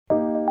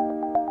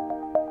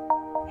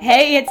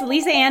Hey, it's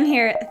Lisa Ann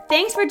here.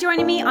 Thanks for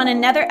joining me on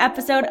another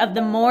episode of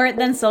the More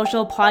Than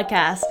Social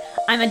podcast.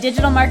 I'm a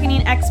digital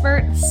marketing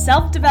expert,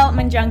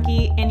 self-development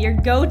junkie, and your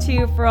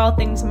go-to for all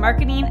things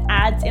marketing,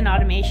 ads, and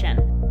automation.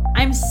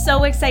 I'm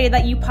so excited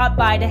that you popped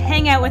by to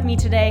hang out with me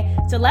today,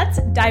 so let's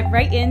dive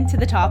right into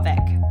the topic.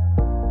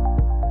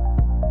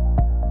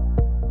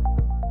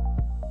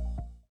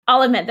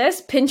 I'll admit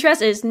this,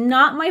 Pinterest is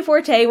not my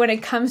forte when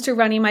it comes to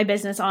running my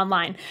business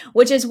online,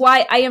 which is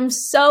why I am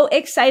so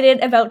excited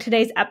about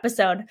today's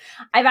episode.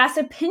 I've asked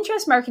a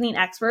Pinterest marketing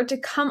expert to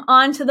come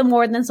on to the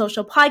More Than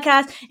Social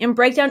podcast and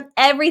break down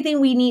everything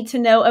we need to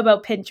know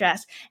about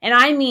Pinterest. And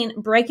I mean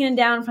breaking it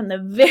down from the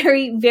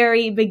very,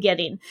 very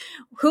beginning.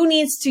 Who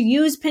needs to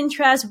use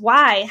Pinterest?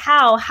 Why?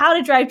 How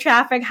to drive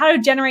traffic? How to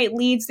generate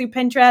leads through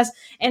Pinterest?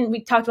 And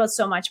we talked about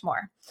so much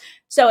more.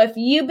 So if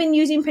you've been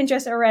using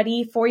Pinterest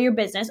already for your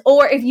business,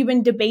 or if you've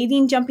been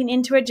debating jumping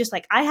into it just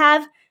like I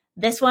have,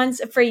 this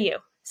one's for you.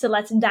 So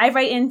let's dive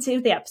right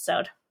into the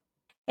episode.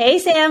 Hey,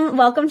 Sam,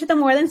 welcome to the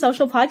More Than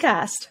Social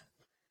podcast.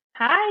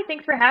 Hi,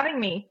 thanks for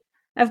having me.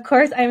 Of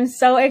course, I'm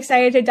so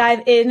excited to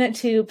dive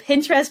into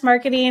Pinterest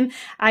marketing.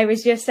 I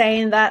was just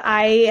saying that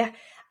I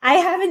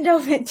haven't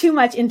dove too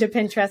much into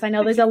Pinterest. I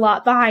know there's a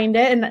lot behind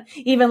it. And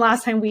even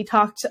last time we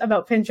talked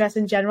about Pinterest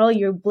in general,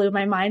 you blew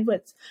my mind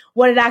with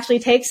what it actually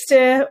takes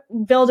to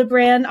build a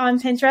brand on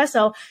Pinterest.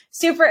 So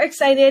super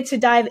excited to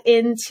dive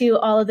into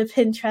all of the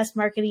Pinterest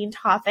marketing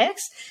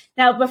topics.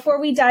 Now, before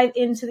we dive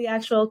into the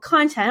actual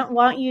content,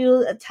 why don't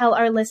you tell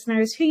our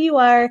listeners who you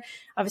are,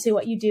 obviously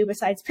what you do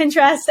besides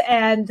Pinterest,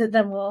 and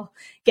then we'll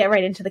get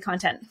right into the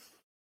content.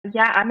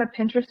 Yeah, I'm a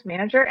Pinterest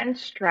manager and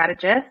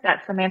strategist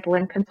at Samantha,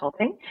 Lynn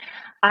Consulting.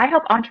 I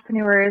help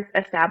entrepreneurs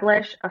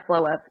establish a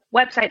flow of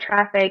website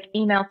traffic,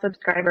 email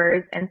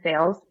subscribers, and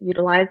sales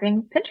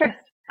utilizing Pinterest.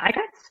 I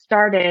got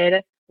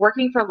started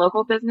working for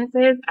local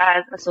businesses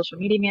as a social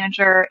media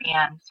manager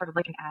and sort of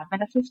like an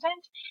admin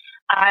assistant.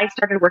 I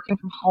started working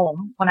from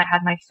home when I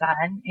had my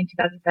son in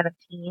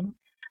 2017,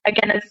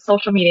 again as a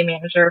social media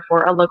manager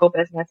for a local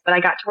business, but I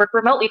got to work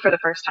remotely for the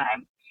first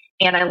time.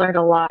 And I learned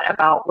a lot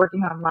about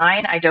working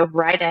online. I dove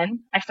right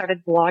in. I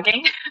started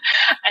blogging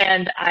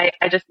and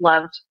I just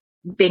loved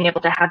being able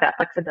to have that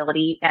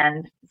flexibility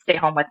and stay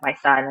home with my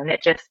son. And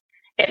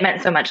it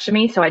meant so much to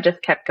me. So I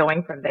just kept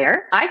going from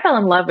there. I fell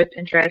in love with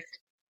Pinterest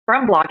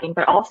from blogging,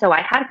 but also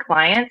I had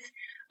clients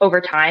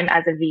over time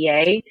as a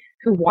VA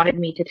who wanted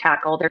me to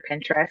tackle their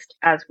Pinterest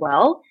as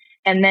well.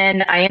 And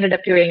then I ended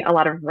up doing a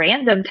lot of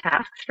random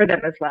tasks for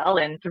them as well.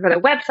 And for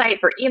the website,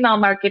 for email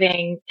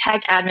marketing,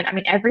 tag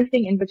admin,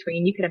 everything in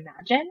between you could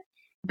imagine.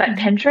 But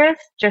Pinterest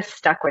just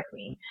stuck with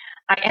me.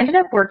 I ended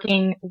up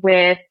working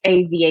with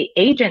a VA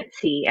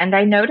agency and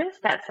I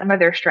noticed that some of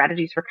their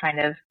strategies were kind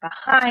of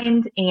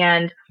behind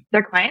and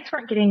their clients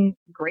weren't getting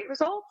great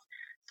results.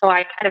 So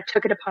I kind of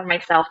took it upon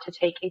myself to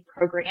take a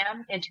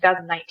program in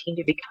 2019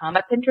 to become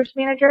a Pinterest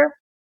manager.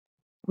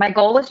 My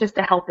goal was just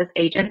to help this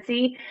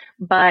agency,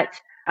 but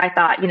I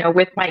thought,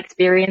 with my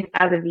experience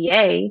as a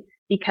VA,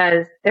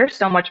 because there's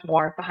so much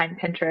more behind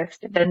Pinterest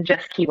than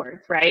just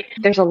keywords, right?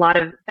 There's a lot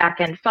of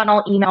back-end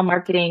funnel, email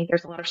marketing.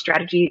 There's a lot of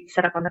strategy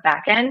set up on the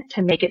back end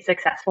to make it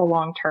successful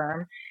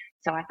long-term.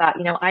 So I thought,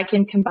 I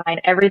can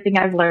combine everything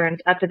I've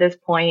learned up to this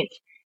point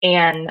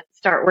and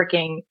start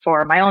working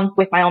with my own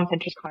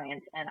Pinterest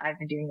clients. And I've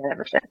been doing that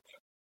ever since.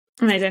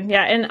 Amazing.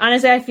 Yeah. And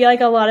honestly, I feel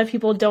like a lot of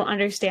people don't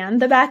understand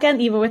the back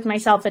end. Even with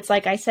myself, it's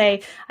like I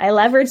say, I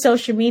leverage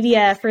social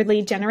media for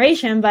lead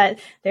generation, but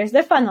there's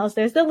the funnels,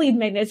 there's the lead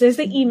magnets, there's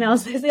the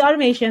emails, there's the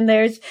automation,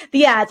 there's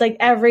the ads, like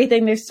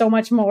everything. There's so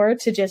much more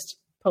to just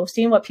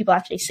posting what people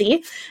actually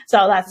see.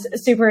 So that's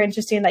super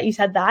interesting that you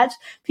said that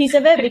piece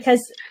of it,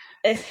 because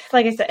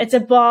like I said, it's a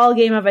ball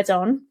game of its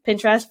own,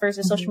 Pinterest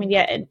versus social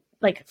media, and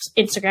like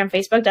Instagram,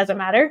 Facebook, doesn't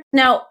matter.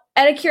 Now,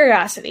 out of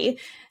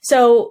curiosity,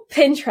 so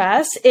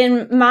Pinterest,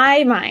 in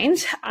my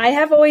mind, I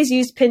have always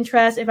used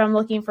Pinterest if I'm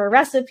looking for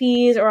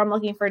recipes or I'm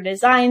looking for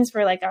designs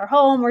for like our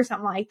home or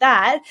something like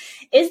that.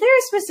 Is there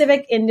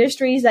specific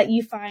industries that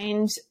you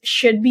find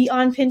should be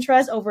on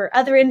Pinterest over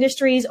other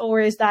industries, or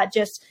is that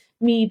just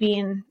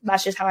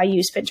that's just how I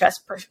use Pinterest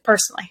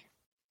personally?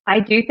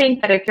 I do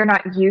think that if you're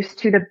not used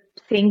to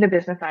seeing the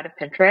business side of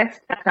Pinterest,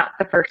 that's not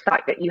the first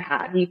thought that you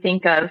have. You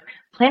think of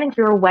planning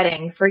for your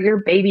wedding, for your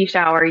baby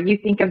shower. You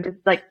think of just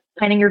like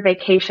planning your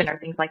vacation or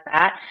things like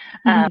that,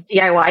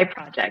 DIY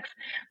projects.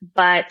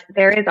 But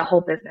there is a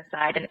whole business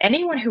side, and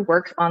anyone who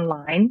works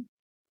online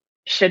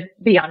should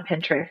be on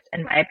Pinterest,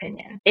 in my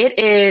opinion. It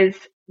is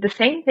the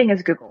same thing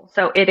as Google.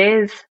 So it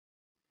is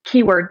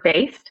keyword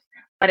based,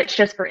 but it's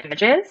just for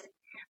images.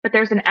 But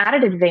there's an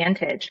added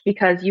advantage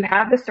because you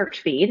have the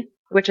search feed,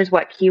 which is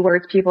what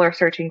keywords people are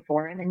searching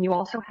for. And then you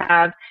also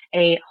have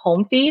a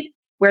home feed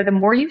where the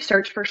more you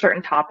search for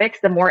certain topics,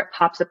 the more it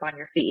pops up on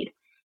your feed.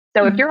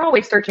 So if you're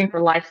always searching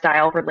for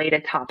lifestyle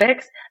related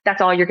topics,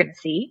 that's all you're going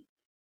to see.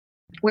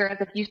 Whereas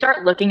if you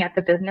start looking at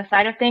the business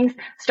side of things,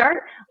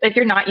 if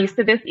you're not used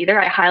to this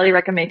either, I highly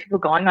recommend people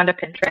going onto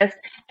Pinterest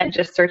and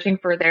just searching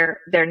for their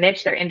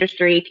niche, their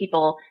industry,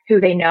 people who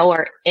they know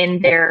are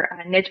in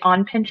their niche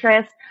on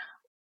Pinterest.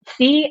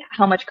 see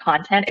how much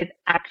content is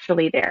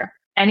actually there.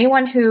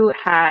 Anyone who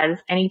has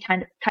any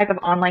type of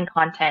online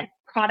content,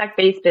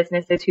 product-based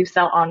businesses who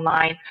sell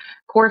online,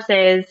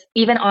 courses,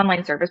 even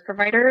online service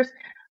providers,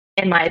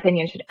 in my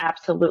opinion, should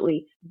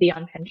absolutely be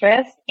on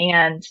Pinterest.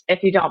 And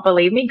if you don't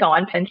believe me, go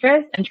on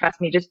Pinterest and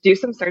trust me, just do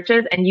some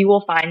searches and you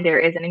will find there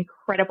is an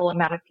incredible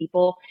amount of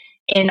people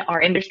in our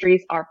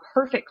industries, our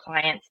perfect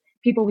clients,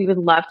 people we would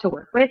love to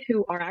work with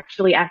who are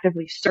actually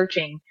actively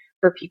searching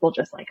for people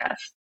just like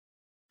us.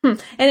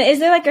 And is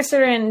there like a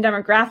certain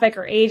demographic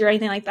or age or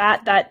anything like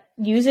that that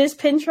uses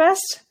Pinterest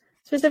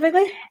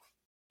specifically?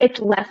 It's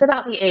less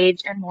about the age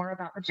and more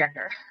about the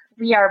gender.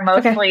 We are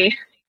mostly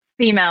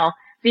female.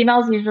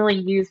 Females usually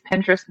use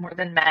Pinterest more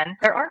than men.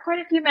 There are quite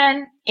a few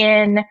men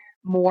in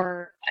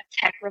more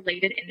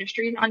tech-related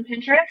industries on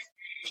Pinterest,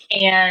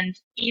 and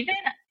even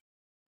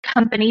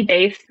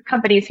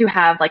companies who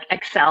have like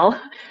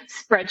Excel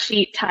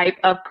spreadsheet type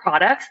of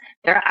products.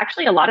 There are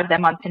actually a lot of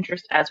them on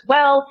Pinterest as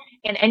well.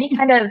 And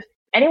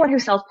anyone who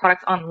sells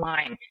products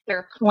online, there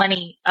are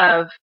plenty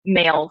of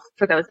males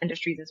for those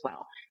industries as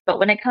well. But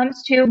when it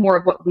comes to more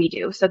of what we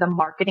do, so the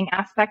marketing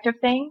aspect of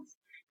things,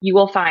 you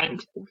will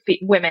find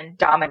women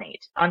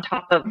dominate on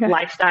top of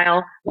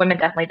lifestyle. Women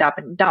definitely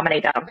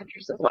dominate that on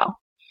Pinterest as well.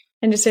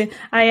 Interesting.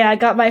 I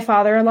got my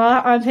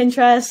father-in-law on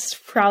Pinterest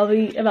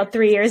probably about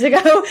 3 years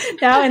ago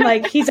now. And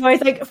like, he's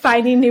always like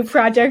finding new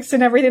projects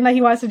and everything that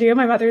he wants to do.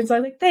 My mother's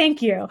like,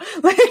 thank you.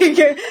 Like,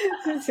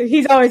 so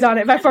he's always on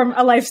it. But from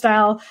a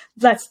lifestyle,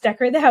 let's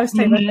decorate the house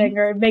type of thing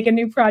or make a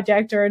new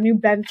project or a new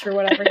bench or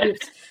whatever he's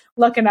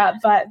looking up.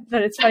 But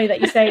it's funny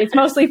that you say it's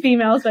mostly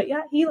females, but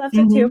yeah, he loves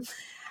it too.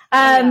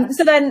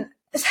 So then,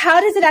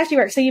 how does it actually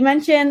work? So you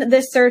mentioned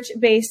the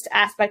search-based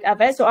aspect of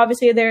it. So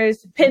obviously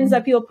there's pins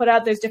that people put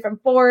out, there's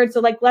different boards. So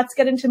like, let's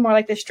get into more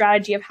like the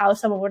strategy of how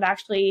someone would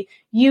actually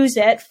use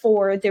it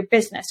for their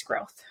business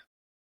growth.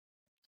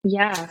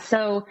 Yeah.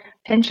 So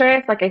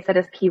Pinterest, like I said,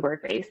 is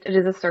keyword-based. It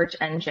is a search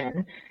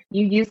engine.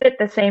 You use it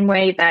the same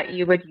way that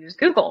you would use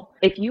Google.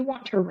 If you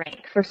want to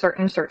rank for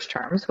certain search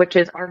terms, which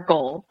is our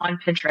goal on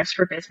Pinterest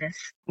for business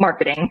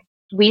marketing,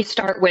 we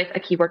start with a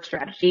keyword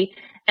strategy,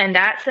 and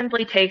that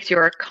simply takes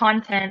your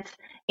content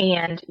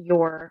and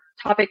your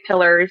topic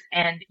pillars,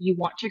 and you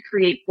want to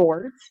create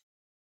boards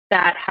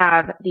that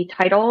have the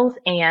titles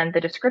and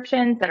the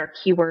descriptions that are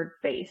keyword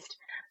based.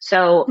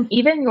 So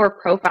even your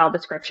profile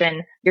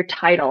description, your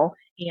title,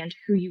 and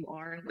who you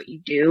are and what you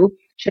do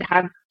should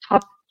have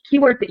top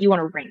keywords that you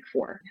want to rank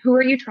for. Who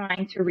are you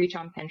trying to reach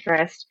on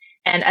Pinterest?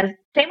 And as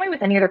same way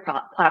with any other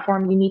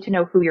platform, you need to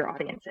know who your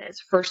audience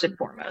is first and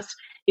foremost.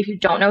 If you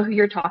don't know who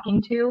you're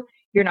talking to,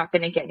 you're not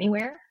going to get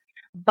anywhere.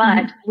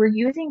 But we're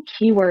using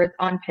keywords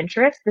on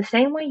Pinterest the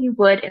same way you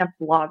would in a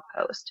blog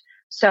post.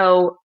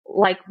 So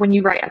like when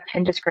you write a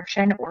pin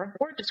description or a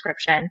board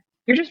description,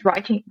 you're just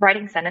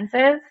writing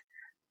sentences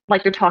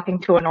like you're talking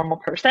to a normal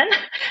person.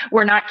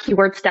 We're not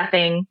keyword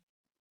stuffing.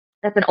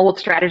 That's an old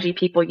strategy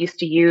people used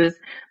to use.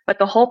 But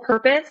the whole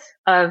purpose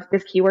of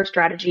this keyword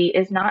strategy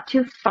is not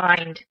to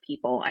find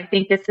people. I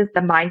think this is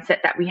the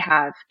mindset that we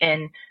have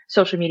in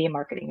social media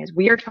marketing is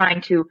we are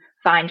trying to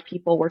find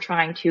people. We're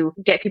trying to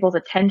get people's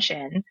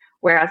attention.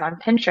 Whereas on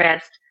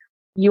Pinterest,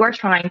 you are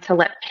trying to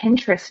let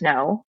Pinterest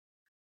know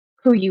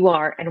who you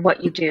are and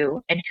what you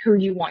do and who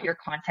you want your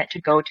content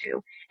to go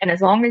to. And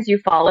as long as you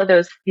follow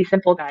these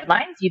simple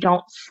guidelines, you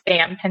don't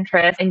spam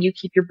Pinterest and you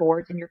keep your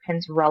boards and your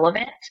pins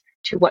relevant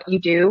to what you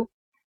do,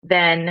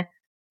 then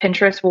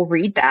Pinterest will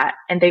read that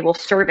and they will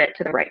serve it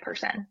to the right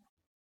person.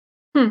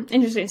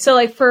 Interesting. So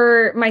like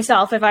for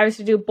myself, if I was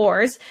to do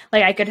boards,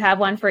 like I could have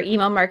one for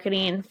email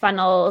marketing,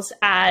 funnels,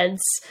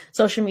 ads,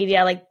 social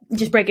media, like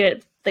just break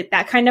it like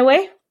that kind of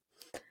way.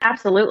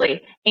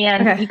 Absolutely.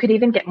 And you could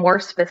even get more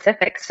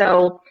specific.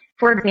 So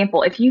for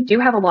example, if you do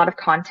have a lot of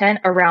content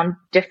around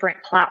different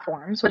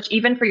platforms, which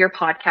even for your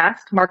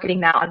podcast,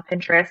 marketing that on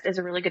Pinterest is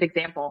a really good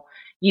example.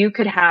 You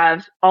could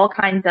have all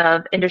kinds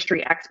of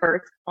industry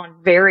experts on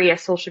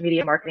various social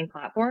media marketing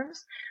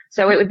platforms.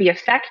 So it would be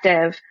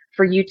effective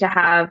for you to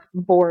have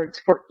boards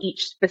for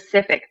each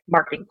specific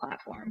marketing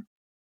platform.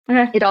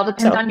 It all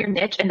depends on your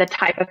niche and the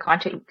type of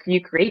content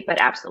you create, but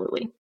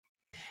absolutely.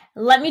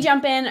 Let me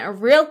jump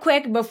in real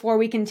quick before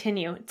we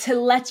continue to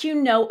let you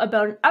know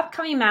about an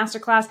upcoming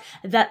masterclass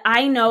that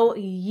I know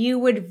you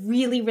would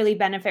really, really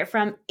benefit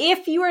from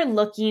if you are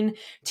looking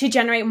to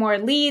generate more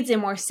leads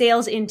and more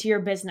sales into your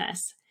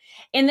business.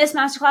 In this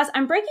masterclass,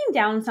 I'm breaking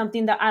down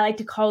something that I like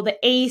to call the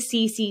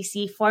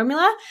ACCC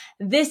formula.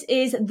 This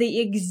is the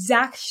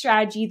exact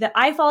strategy that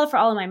I follow for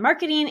all of my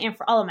marketing and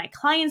for all of my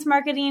clients'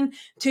 marketing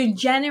to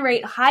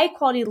generate high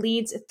quality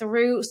leads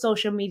through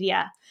social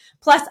media.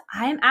 Plus,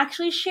 I'm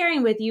actually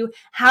sharing with you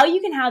how you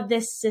can have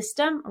this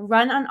system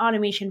run on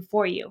automation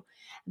for you.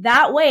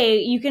 That way,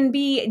 you can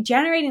be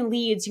generating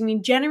leads, you can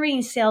be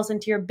generating sales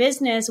into your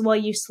business while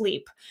you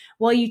sleep,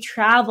 while you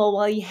travel,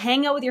 while you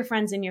hang out with your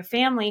friends and your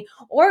family,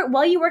 or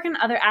while you work on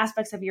other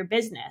aspects of your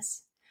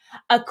business.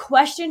 A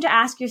question to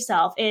ask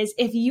yourself is,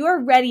 if you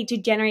are ready to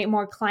generate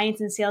more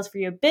clients and sales for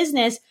your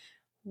business,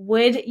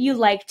 would you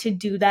like to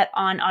do that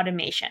on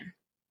automation?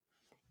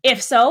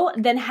 If so,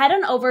 then head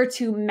on over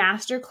to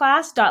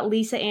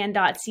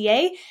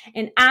masterclass.lisaann.ca.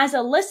 And as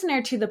a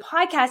listener to the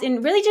podcast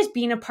and really just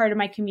being a part of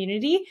my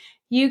community,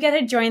 you get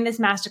to join this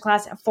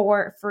masterclass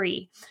for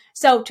free.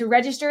 So to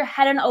register,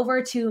 head on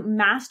over to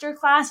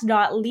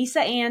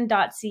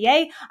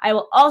masterclass.lisaann.ca. I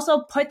will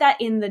also put that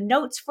in the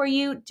notes for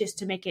you just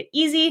to make it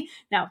easy.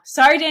 Now,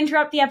 sorry to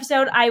interrupt the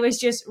episode. I was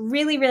just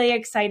really, really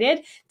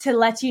excited to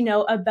let you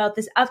know about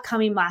this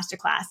upcoming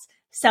masterclass.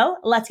 So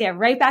let's get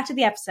right back to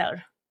the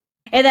episode.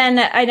 And then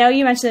I know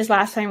you mentioned this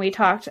last time we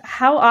talked.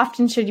 How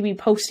often should you be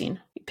posting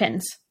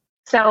pins?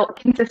 So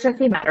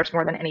consistency matters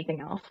more than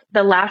anything else.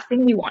 The last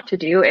thing we want to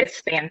do is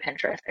spam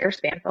Pinterest. Their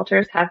spam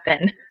filters have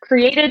been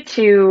created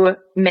to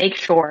make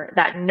sure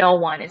that no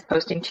one is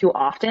posting too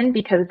often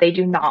because they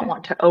do not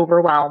want to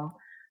overwhelm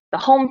the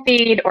home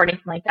feed or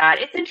anything like that.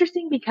 It's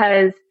interesting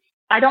because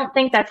I don't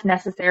think that's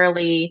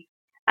necessarily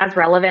as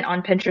relevant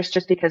on Pinterest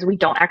just because we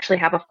don't actually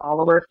have a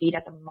follower feed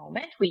at the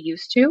moment. We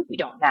used to, we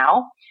don't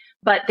now.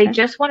 But they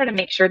just wanted to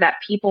make sure that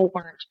people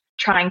weren't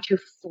trying to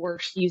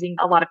force using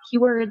a lot of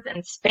keywords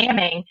and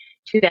spamming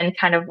to then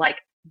kind of like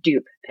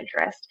dupe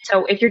Pinterest.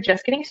 So if you're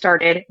just getting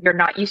started, you're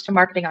not used to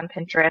marketing on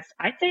Pinterest,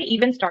 I'd say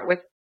even start with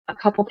a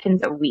couple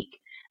pins a week.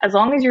 As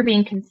long as you're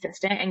being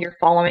consistent and you're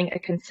following a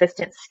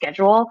consistent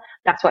schedule,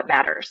 that's what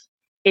matters.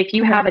 If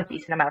you have a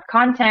decent amount of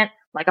content,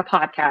 like a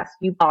podcast,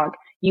 you blog,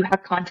 you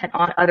have content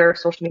on other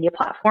social media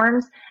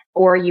platforms,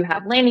 or you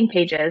have landing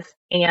pages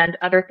and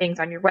other things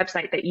on your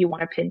website that you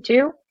want to pin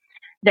to,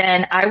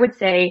 then I would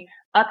say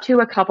up to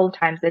a couple of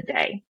times a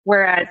day.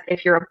 Whereas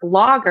if you're a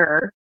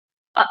blogger,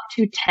 up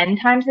to 10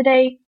 times a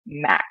day,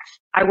 max.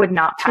 I would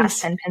not pass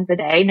 10 pins a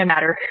day, no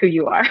matter who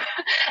you are.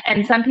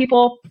 And some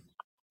people,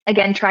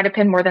 again, try to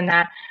pin more than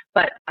that.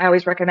 But I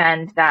always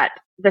recommend that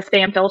the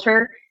spam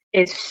filter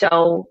is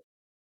so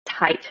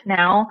tight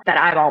now that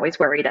I'm always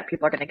worried that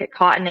people are going to get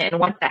caught in it. And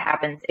once that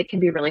happens, it can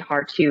be really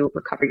hard to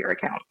recover your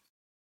account.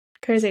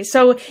 Crazy.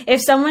 So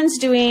if someone's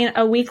doing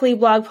a weekly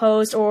blog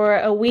post or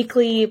a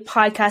weekly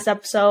podcast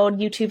episode,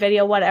 YouTube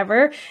video,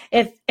 whatever,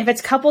 if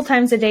it's a couple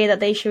times a day that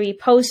they should be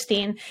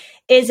posting,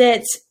 is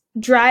it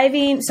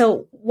driving?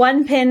 So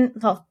one pin,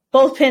 well,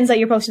 both pins that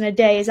you're posting a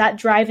day, is that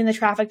driving the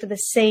traffic to the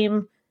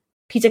same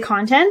piece of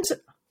content?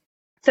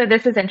 So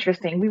this is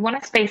interesting. We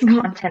want to space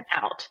content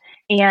out.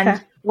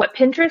 And what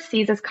Pinterest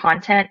sees as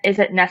content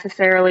isn't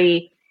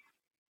necessarily,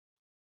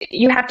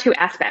 you have two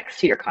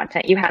aspects to your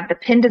content. You have the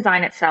pin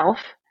design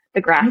itself, the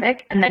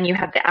graphic, and then you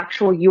have the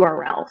actual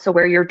URL. So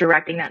where you're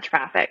directing that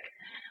traffic.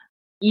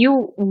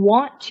 You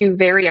want to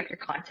vary up your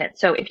content.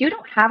 So if you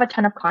don't have a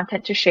ton of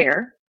content to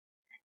share,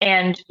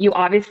 and you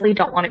obviously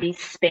don't want to be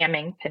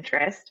spamming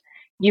Pinterest,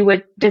 you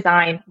would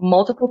design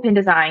multiple pin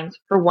designs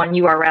for one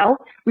URL.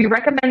 We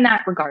recommend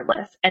that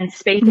regardless and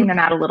spacing them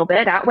out a little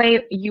bit. That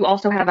way you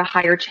also have a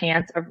higher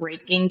chance of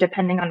ranking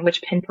depending on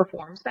which pin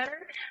performs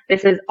better.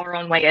 This is our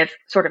own way of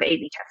sort of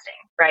A/B testing,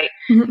 right?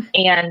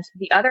 And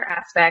the other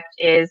aspect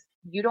is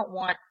you don't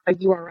want a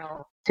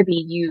URL to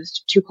be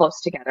used too close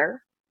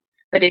together.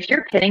 But if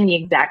you're pinning the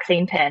exact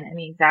same pin and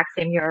the exact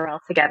same URL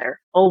together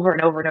over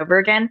and over and over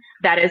again,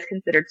 that is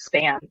considered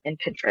spam in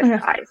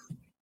Pinterest eyes.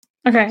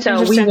 Okay.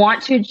 So we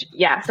want to,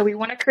 so we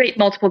want to create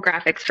multiple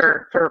graphics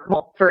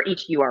for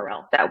each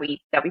URL that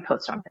we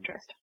post on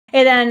Pinterest.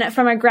 And then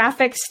from a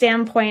graphic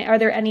standpoint, are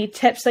there any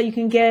tips that you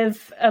can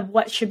give of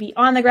what should be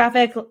on the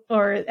graphic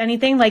or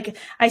anything? Like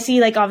I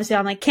see like obviously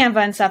on like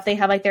Canva and stuff, they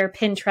have like their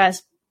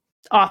Pinterest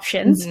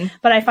options,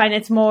 but I find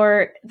it's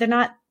more, they're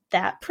not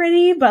that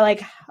pretty, but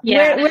like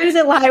where does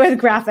it lie with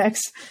graphics?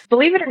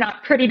 Believe it or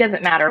not, pretty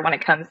doesn't matter when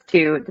it comes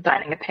to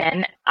designing a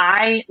pin.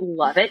 I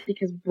love it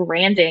because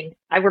branding,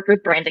 I work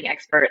with branding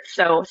experts.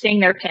 So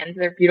seeing their pins,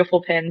 their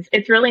beautiful pins,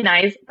 it's really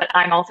nice, but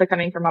I'm also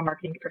coming from a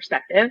marketing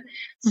perspective.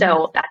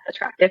 So that's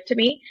attractive to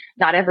me.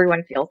 Not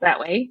everyone feels that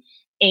way.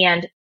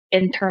 And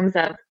in terms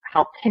of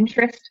how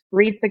Pinterest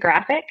reads the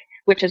graphic,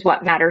 which is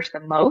what matters the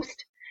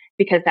most,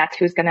 because that's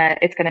it's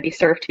going to be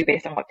served to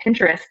based on what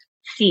Pinterest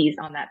sees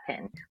on that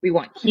pin. We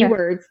want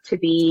keywords to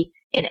be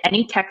in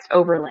any text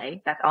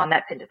overlay that's on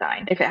that pin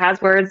design. If it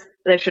has words,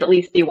 there should at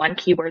least be one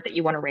keyword that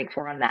you want to rank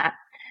for on that.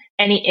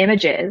 Any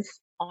images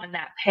on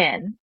that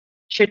pin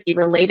should be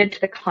related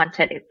to the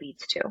content it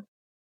leads to.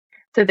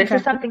 So this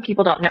is something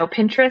people don't know.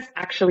 Pinterest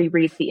actually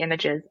reads the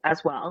images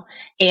as well.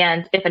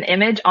 And if an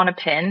image on a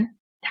pin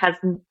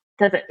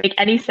doesn't make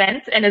any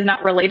sense and is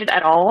not related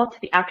at all to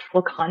the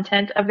actual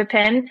content of the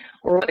pin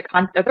or the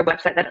content of the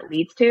website that it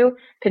leads to,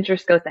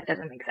 Pinterest goes, that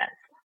doesn't make sense.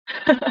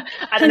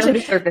 I don't know who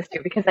to serve this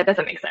to because that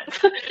doesn't make sense.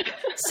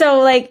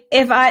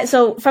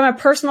 So from a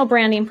personal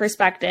branding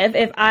perspective,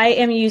 if I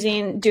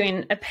am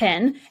doing a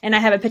pin and I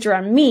have a picture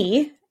on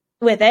me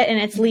with it and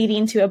it's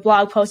leading to a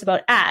blog post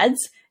about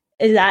ads,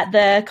 is that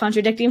the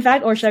contradicting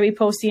fact, or should I be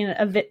posting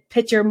a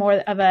picture more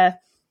of a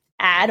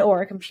ad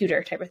or a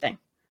computer type of thing?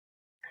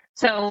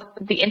 So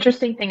the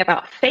interesting thing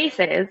about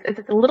faces is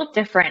it's a little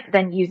different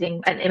than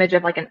using an image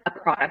of like a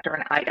product or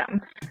an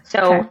item.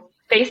 So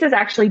faces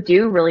actually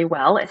do really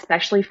well,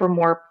 especially for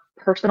more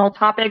personal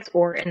topics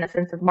or in the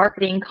sense of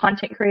marketing,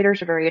 content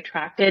creators are very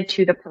attracted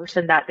to the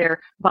person that they're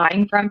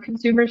buying from.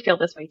 Consumers feel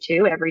this way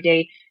too.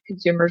 Everyday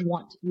consumers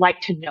like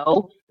to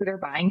know who they're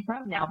buying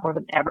from now more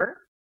than ever.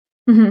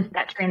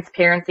 That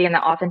transparency and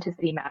that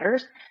authenticity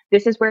matters.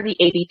 This is where the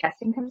A/B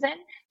testing comes in.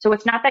 So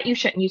it's not that you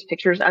shouldn't use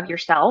pictures of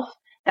yourself.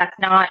 That's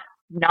not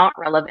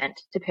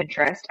relevant to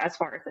Pinterest as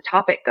far as the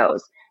topic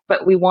goes,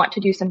 but we want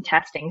to do some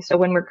testing. So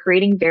when we're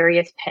creating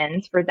various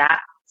pins for that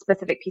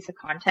specific piece of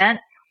content,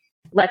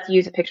 let's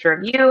use a picture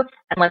of you,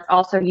 and let's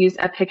also use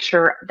a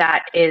picture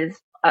that is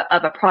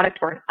of a product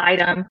or an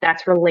item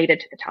that's related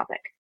to the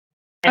topic,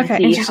 and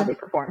see how they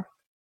perform.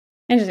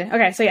 Interesting.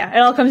 Okay. So yeah, it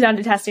all comes down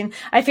to testing.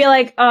 I feel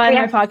like on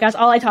my podcast,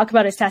 all I talk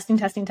about is testing.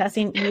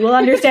 You will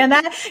understand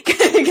that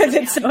because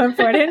it's so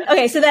important.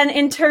 Okay. So then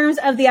in terms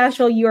of the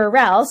actual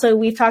URL, so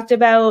we've talked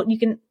about, you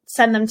can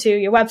send them to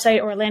your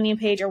website or landing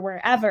page or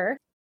wherever.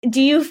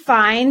 Do you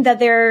find that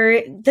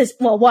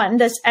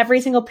does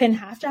every single pin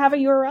have to have a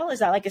URL? Is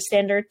that like a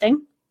standard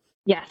thing?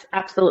 Yes,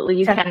 absolutely.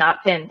 You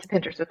cannot pin to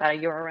Pinterest without a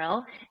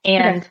URL.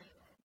 And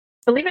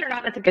believe it or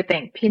not, that's a good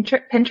thing.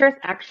 Pinterest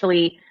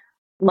actually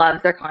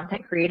loves their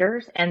content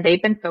creators, and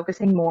they've been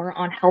focusing more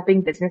on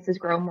helping businesses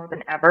grow more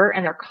than ever.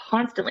 And they're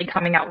constantly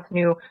coming out with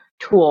new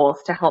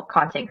tools to help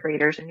content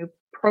creators and new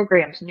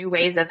programs, new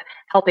ways of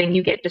helping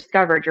you get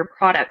discovered, your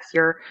products,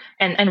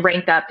 and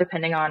ranked up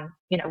depending on,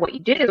 what you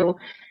do.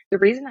 The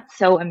reason that's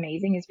so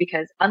amazing is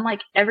because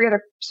unlike every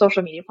other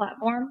social media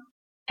platform,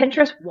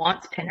 Pinterest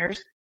wants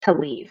pinners to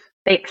leave.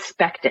 They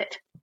expect it.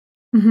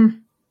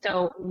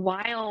 So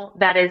while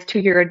that is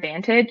to your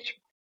advantage,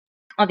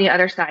 on the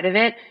other side of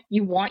it,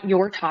 you want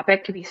your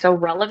topic to be so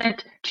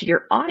relevant to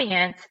your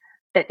audience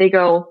that they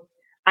go,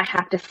 I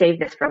have to save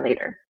this for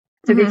later.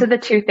 So these are the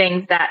two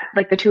things that,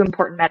 like the two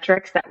important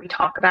metrics that we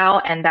talk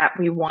about and that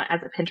we want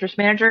as a Pinterest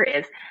manager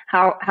is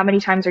how many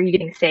times are you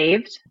getting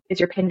saved? Is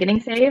your pin getting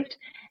saved?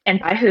 And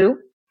by who?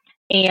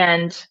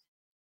 And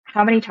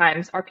how many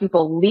times are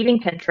people leaving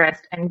Pinterest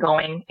and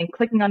going and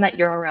clicking on that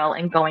URL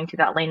and going to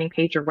that landing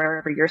page or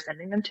wherever you're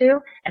sending them to?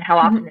 And how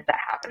often is that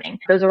happening?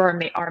 Those are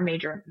our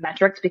major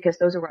metrics, because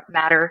those are what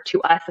matter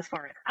to us as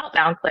far as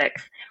outbound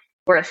clicks,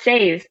 whereas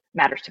saves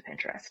matters to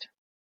Pinterest.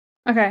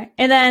 Okay.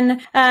 And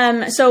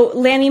then, so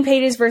landing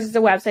pages versus a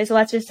website. So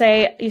let's just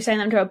say you send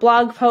them to a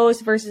blog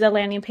post versus a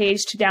landing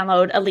page to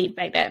download a lead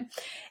magnet.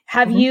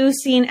 Have you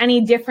seen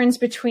any difference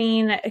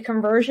between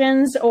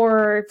conversions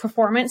or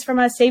performance from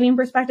a saving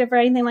perspective or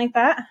anything like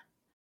that?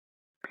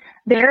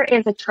 There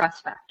is a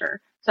trust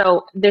factor.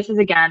 So this is,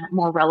 again,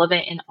 more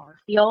relevant in our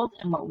field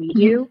and what we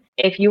do.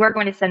 If you are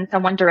going to send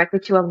someone directly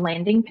to a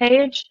landing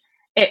page,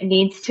 it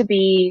needs to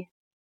be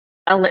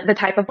the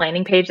type of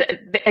landing page.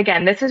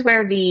 Again, this is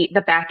where the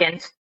back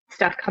end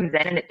stuff comes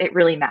in, and it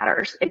really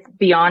matters. It's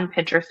beyond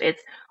Pinterest.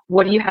 It's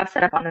what do you have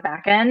set up on the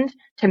back end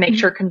to make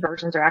sure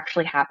conversions are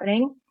actually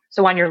happening.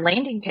 So on your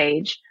landing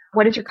page,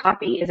 what is your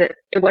copy?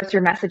 What's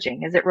your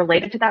messaging? Is it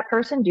related to that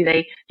person? Do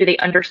they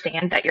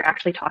understand that you're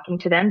actually talking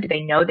to them? Do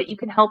they know that you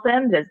can help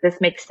them? Does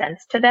this make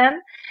sense to them?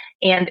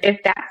 And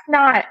if that's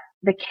not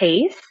the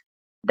case,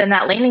 then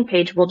that landing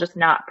page will just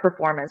not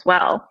perform as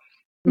well.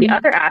 The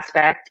other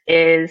aspect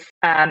is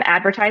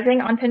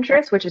advertising on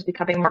Pinterest, which is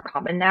becoming more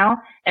common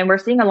now. And we're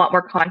seeing a lot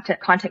more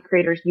content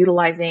creators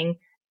utilizing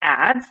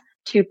ads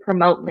to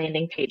promote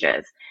landing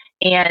pages.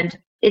 And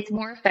it's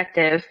more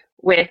effective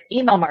with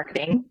email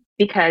marketing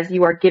because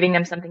you are giving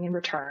them something in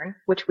return,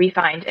 which we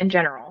find in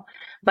general.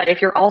 But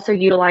if you're also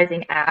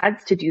utilizing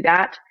ads to do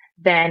that,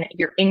 then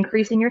you're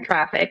increasing your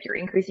traffic, you're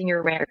increasing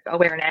your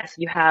awareness,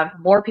 you have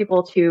more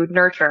people to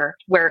nurture,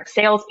 where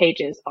sales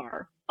pages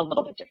are a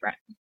little bit different.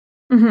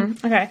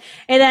 Okay.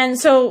 And then,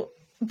 so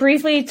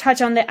briefly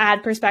touch on the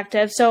ad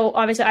perspective. So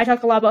obviously I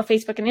talk a lot about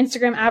Facebook and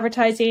Instagram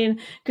advertising,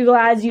 Google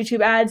ads,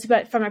 YouTube ads,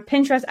 but from a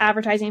Pinterest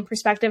advertising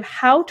perspective,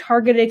 how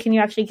targeted can you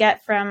actually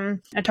get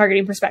from a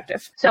targeting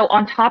perspective? So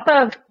on top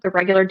of the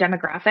regular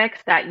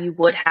demographics that you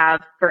would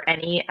have for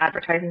any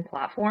advertising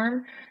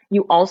platform,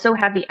 you also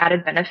have the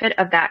added benefit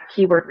of that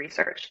keyword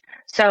research.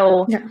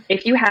 So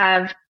if you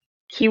have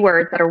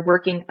keywords that are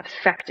working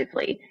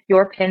effectively,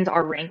 your pins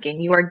are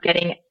ranking, you are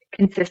getting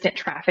consistent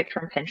traffic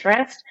from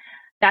Pinterest,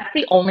 that's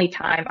the only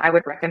time I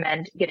would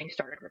recommend getting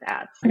started with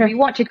ads. We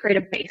want to create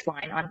a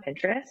baseline on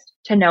Pinterest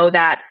to know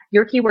that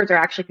your keywords are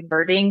actually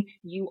converting,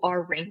 you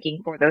are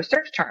ranking for those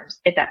search terms.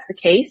 If that's the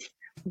case,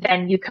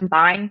 then you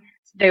combine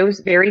those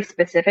very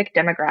specific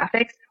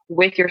demographics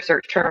with your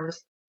search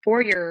terms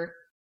for your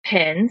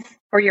pins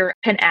or your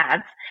pin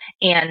ads,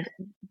 and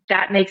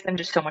that makes them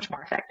just so much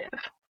more effective.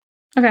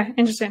 Okay,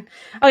 interesting.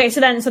 Okay, so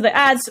the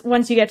ads,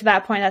 once you get to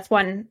that point, that's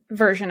one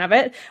version of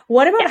it.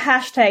 What about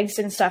hashtags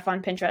and stuff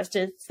on Pinterest?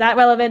 Is that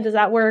relevant? Does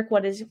that work?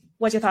 What's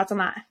your thoughts on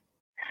that?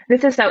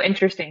 This is so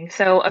interesting.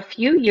 So a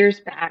few years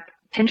back,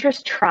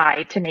 Pinterest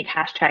tried to make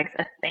hashtags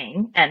a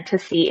thing and to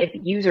see if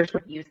users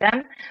would use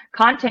them.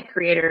 Content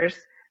creators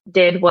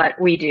did what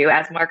we do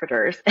as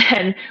marketers,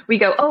 and we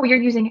go, oh,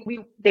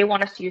 they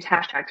want us to use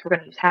hashtags. We're going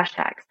to use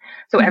hashtags.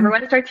 So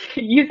everyone starts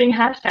using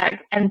hashtags,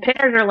 and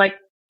pinners are like,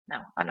 no,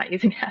 I'm not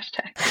using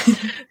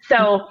hashtags.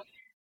 So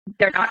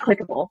They're not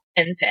clickable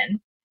in the pin.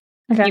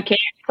 Okay. You can't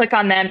click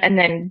on them and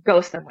then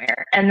go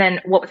somewhere. And then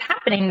what was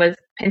happening was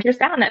Pinterest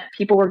found that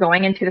people were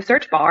going into the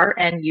search bar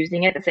and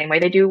using it the same way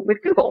they do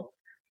with Google.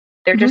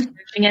 They're just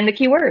searching in the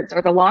keywords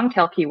or the long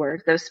tail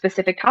keywords, those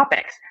specific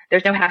topics.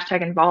 There's no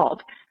hashtag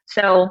involved.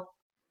 So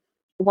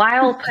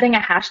while putting a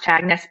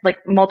hashtag, like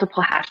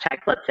multiple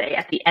hashtags, let's say,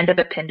 at the end of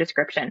a pin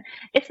description,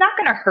 it's not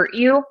going to hurt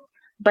you,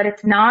 but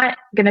it's not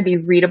going to be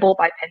readable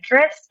by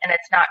Pinterest and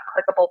it's not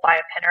clickable by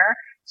a pinner.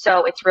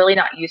 So it's really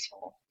not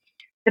useful.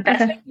 The best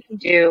thing you can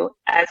do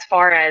as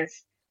far as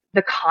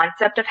the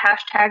concept of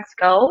hashtags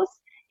goes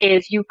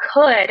is you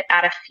could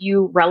add a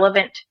few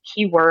relevant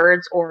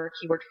keywords or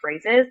keyword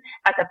phrases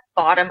at the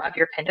bottom of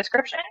your pin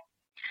description.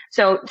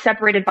 So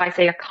separated by,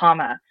 say, a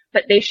comma,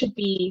 but they should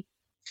be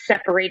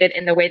separated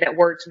in the way that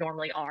words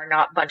normally are,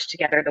 not bunched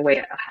together the way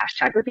a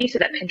hashtag would be, so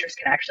that Pinterest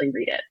can actually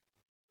read it.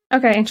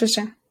 Okay,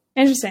 interesting.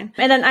 Interesting.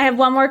 And then I have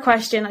one more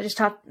question that just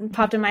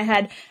popped in my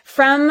head.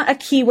 From a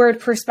keyword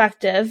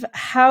perspective,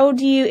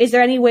 is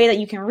there any way that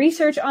you can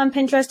research on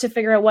Pinterest to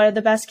figure out what are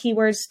the best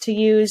keywords to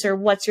use, or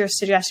what's your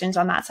suggestions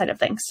on that side of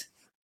things?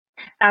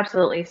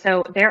 Absolutely.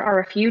 So there are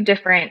a few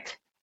different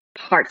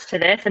parts to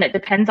this, and it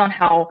depends on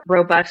how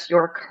robust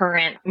your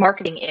current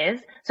marketing is.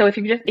 So if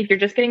you're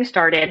just getting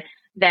started,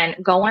 then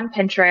go on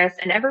Pinterest,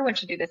 and everyone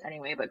should do this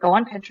anyway, but go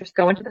on Pinterest,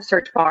 go into the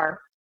search bar.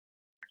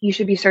 You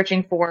should be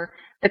searching for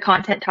the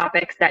content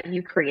topics that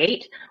you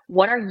create.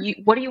 What do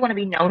you want to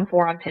be known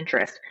for on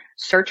Pinterest?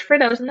 Search for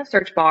those in the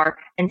search bar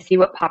and see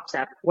what pops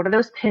up. What do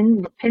those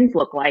pins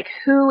look like?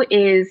 Who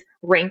is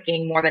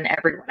ranking more than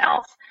everyone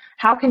else?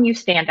 How can you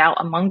stand out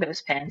among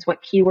those pins?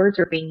 What keywords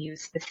are being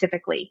used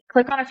specifically?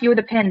 Click on a few of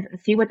the pins and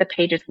see what the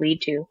pages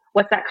lead to.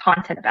 What's that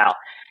content about?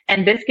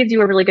 And this gives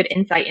you a really good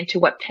insight into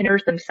what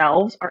pinners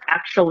themselves are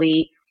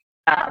actually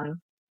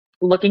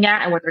looking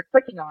at and what they're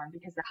clicking on,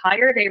 because the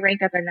higher they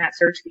rank up in that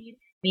search feed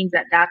means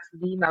that that's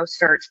the most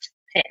searched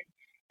pin.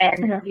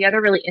 And the other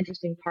really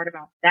interesting part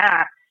about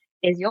that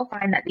is you'll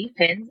find that these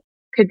pins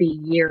could be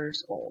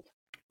years old.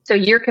 So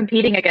you're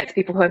competing against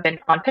people who have been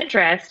on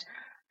Pinterest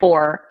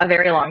for a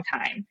very long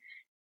time.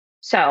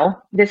 So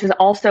this is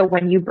also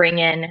when you bring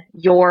in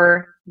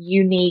your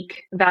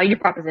unique value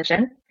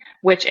proposition,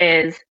 which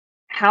is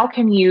how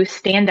can you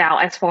stand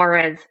out as far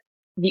as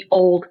the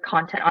old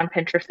content on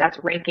Pinterest that's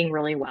ranking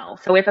really well.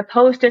 So if a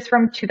post is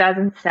from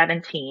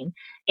 2017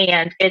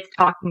 and it's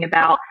talking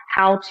about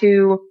how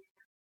to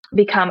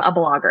become a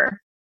blogger,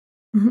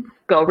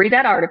 go read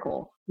that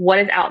article. What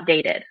is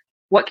outdated?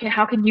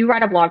 How can you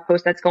write a blog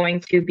post that's going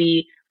to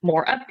be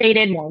more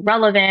updated, more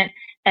relevant?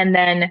 And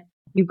then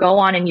you go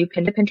on and you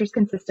pin to Pinterest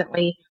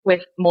consistently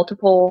with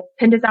multiple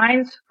pin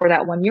designs for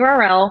that one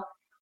URL.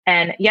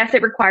 And yes,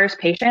 it requires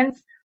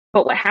patience,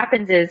 but what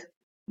happens is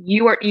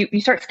you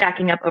start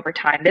stacking up over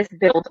time. This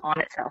builds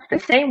on itself. The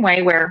same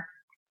way where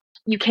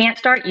you can't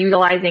start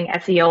utilizing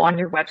SEO on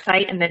your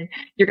website and then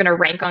you're going to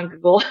rank on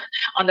Google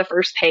on the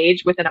first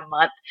page within a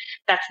month.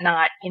 That's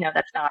not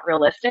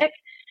realistic.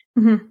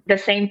 The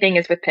same thing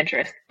is with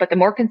Pinterest, but the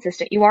more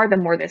consistent you are, the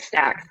more this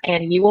stacks.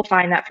 And you will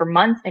find that for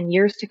months and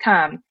years to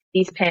come,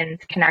 these pins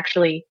can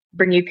actually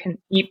bring you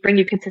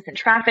consistent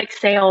traffic,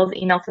 sales,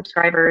 email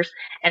subscribers.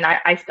 And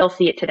I still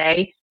see it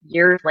today.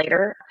 Years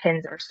later,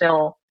 pins are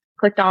still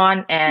clicked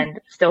on and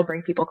still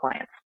bring people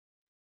clients.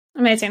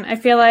 Amazing. I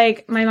feel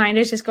like my mind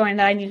is just going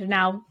that I need to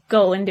now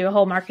go and do a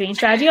whole marketing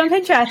strategy on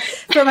Pinterest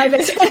for my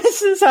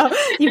business. So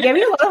you gave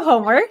me a lot of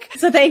homework.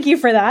 So thank you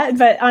for that.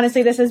 But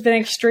honestly, this has been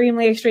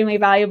extremely, extremely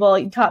valuable.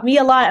 You taught me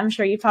a lot. I'm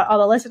sure you taught all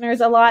the listeners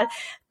a lot.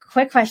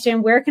 Quick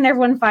question. Where can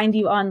everyone find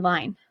you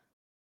online?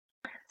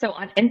 So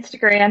on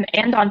Instagram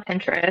and on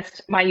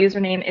Pinterest, my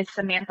username is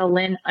Samantha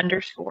Lynn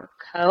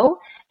 _co.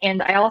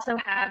 And I also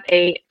have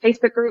a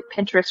Facebook group,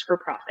 Pinterest for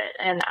Profit,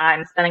 and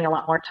I'm spending a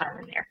lot more time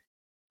in there.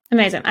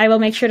 Amazing. I will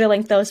make sure to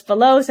link those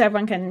below so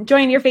everyone can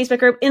join your Facebook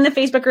group. In the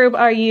Facebook group,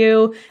 are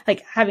you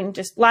like having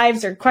just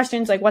lives or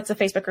questions? Like what's the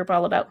Facebook group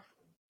all about?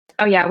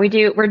 Oh yeah,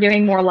 we're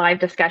doing more live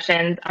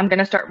discussions. I'm going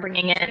to start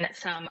bringing in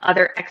some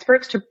other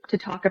experts to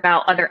talk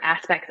about other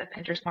aspects of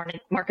Pinterest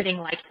marketing,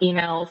 like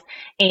emails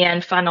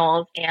and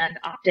funnels and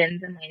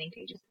opt-ins and landing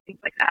pages and things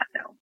like that.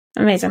 So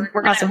amazing.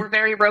 Awesome. We're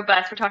very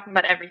robust. We're talking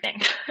about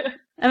everything.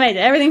 Amazing.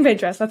 Everything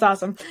Pinterest. That's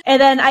awesome. And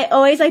then I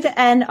always like to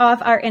end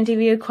off our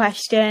interview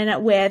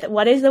question with,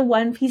 what is the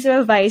one piece of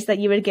advice that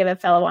you would give a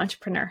fellow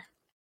entrepreneur?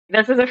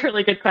 This is a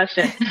really good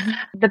question.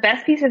 The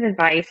best piece of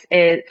advice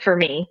for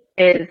me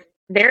is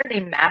there's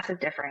a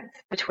massive difference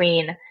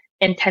between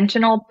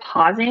intentional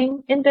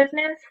pausing in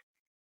business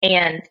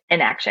and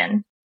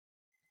inaction.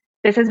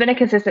 This has been a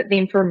consistent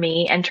theme for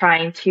me and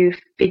trying to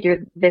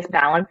figure this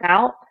balance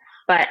out.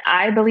 But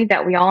I believe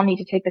that we all need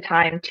to take the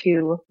time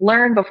to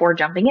learn before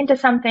jumping into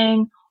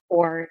something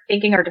or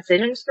thinking our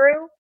decisions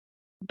through.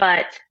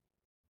 But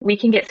we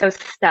can get so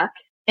stuck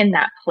in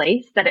that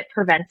place that it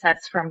prevents us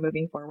from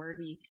moving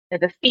forward.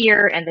 The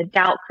fear and the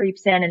doubt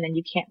creeps in and then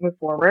you can't move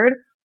forward.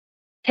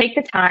 Take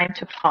the time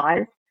to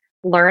pause,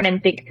 learn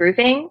and think through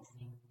things.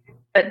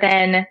 But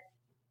then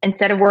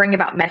instead of worrying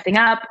about messing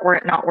up or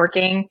it not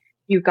working,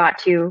 you've got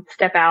to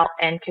step out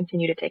and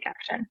continue to take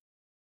action.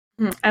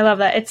 I love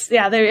that.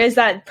 There is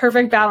that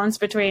perfect balance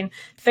between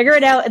figure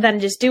it out and then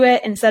just do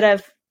it, instead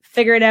of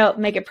figure it out,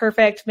 make it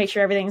perfect, make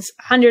sure everything's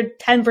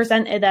 110%,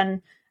 and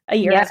then a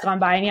year has gone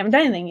by and you haven't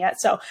done anything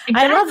yet. So exactly.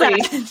 I love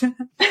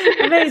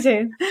that.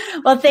 Amazing.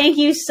 Well, thank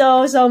you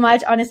so, so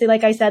much. Honestly,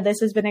 like I said,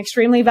 this has been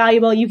extremely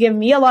valuable. You give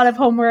me a lot of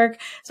homework,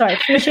 so I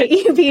appreciate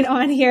you being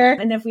on here.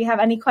 And if we have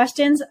any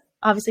questions,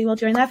 obviously we'll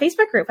join that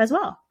Facebook group as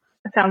well.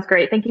 That sounds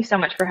great. Thank you so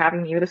much for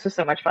having me. This was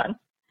so much fun.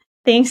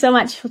 Thanks so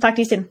much. We'll talk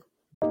to you soon.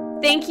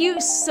 Thank you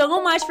so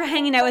much for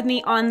hanging out with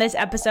me on this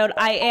episode.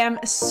 I am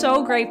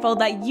so grateful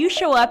that you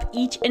show up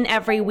each and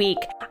every week.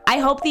 I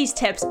hope these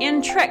tips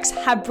and tricks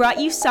have brought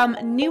you some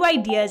new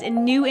ideas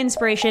and new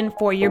inspiration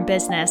for your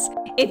business.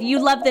 If you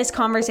love this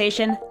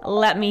conversation,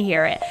 let me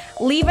hear it.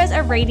 Leave us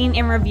a rating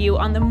and review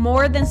on the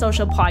More Than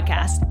Social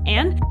podcast.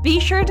 And be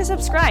sure to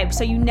subscribe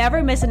so you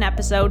never miss an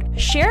episode.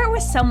 Share it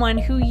with someone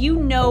who you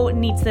know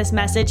needs this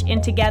message.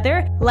 And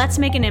together, let's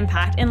make an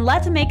impact and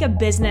let's make a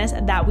business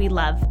that we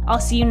love. I'll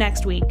see you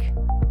next week.